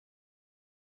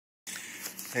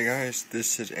Hey guys,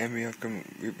 this is Amy.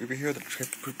 We're here with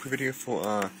a video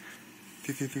for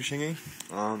 333shingy.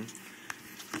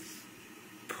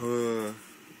 Per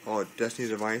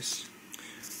Destiny's advice,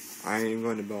 I am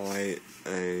going to buy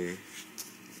a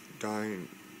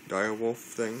dire wolf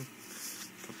thing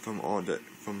from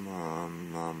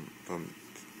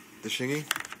the shingy.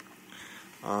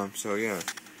 So yeah,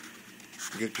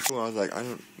 because before I was like, I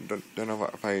don't know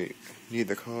if I need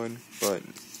the card, but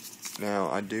now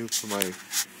I do for my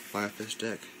Firefist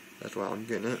deck. That's why I'm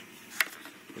getting it.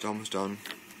 It's almost done.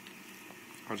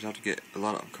 I just have to get a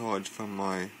lot of cards from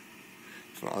other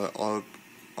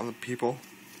people,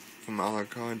 from my other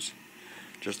cards.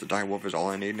 Just the dire wolf is all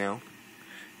I need now,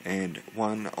 and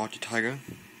one Archie Tiger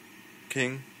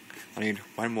King. I need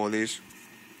one more of these.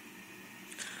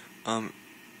 If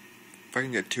I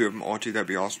can get two of them Archie, that'd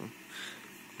be awesome.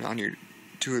 I need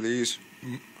two of these.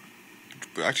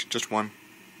 Actually, just one.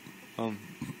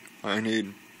 I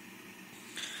need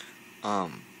a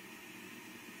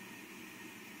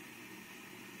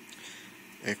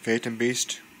Phantom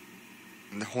Beast,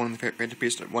 and the horn of the Phantom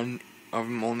Beast, one of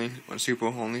them only, one super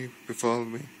only,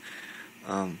 preferably,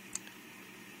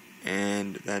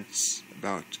 and that's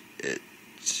about it.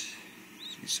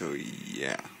 So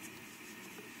yeah,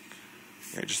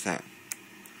 just that,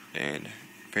 and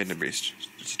Phantom Beast,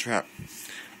 it's a trap,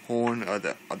 horn of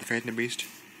the Phantom Beast.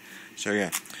 So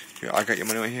yeah, I got your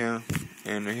money right here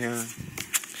and right here,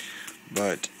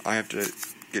 but I have to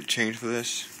get change for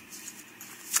this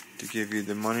to give you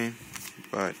the money.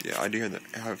 But yeah, I do have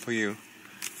it for you.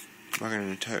 I'm not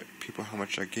gonna tell people how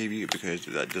much I gave you because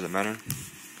that doesn't matter.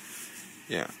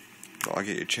 Yeah, but I'll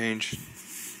get you change.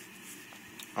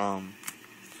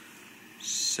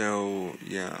 So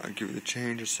yeah, I'll give you the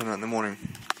change and send it in the morning.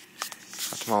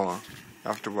 Tomorrow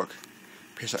after work.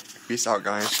 Peace out,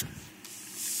 guys.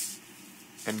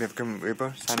 And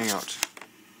Reaper signing out.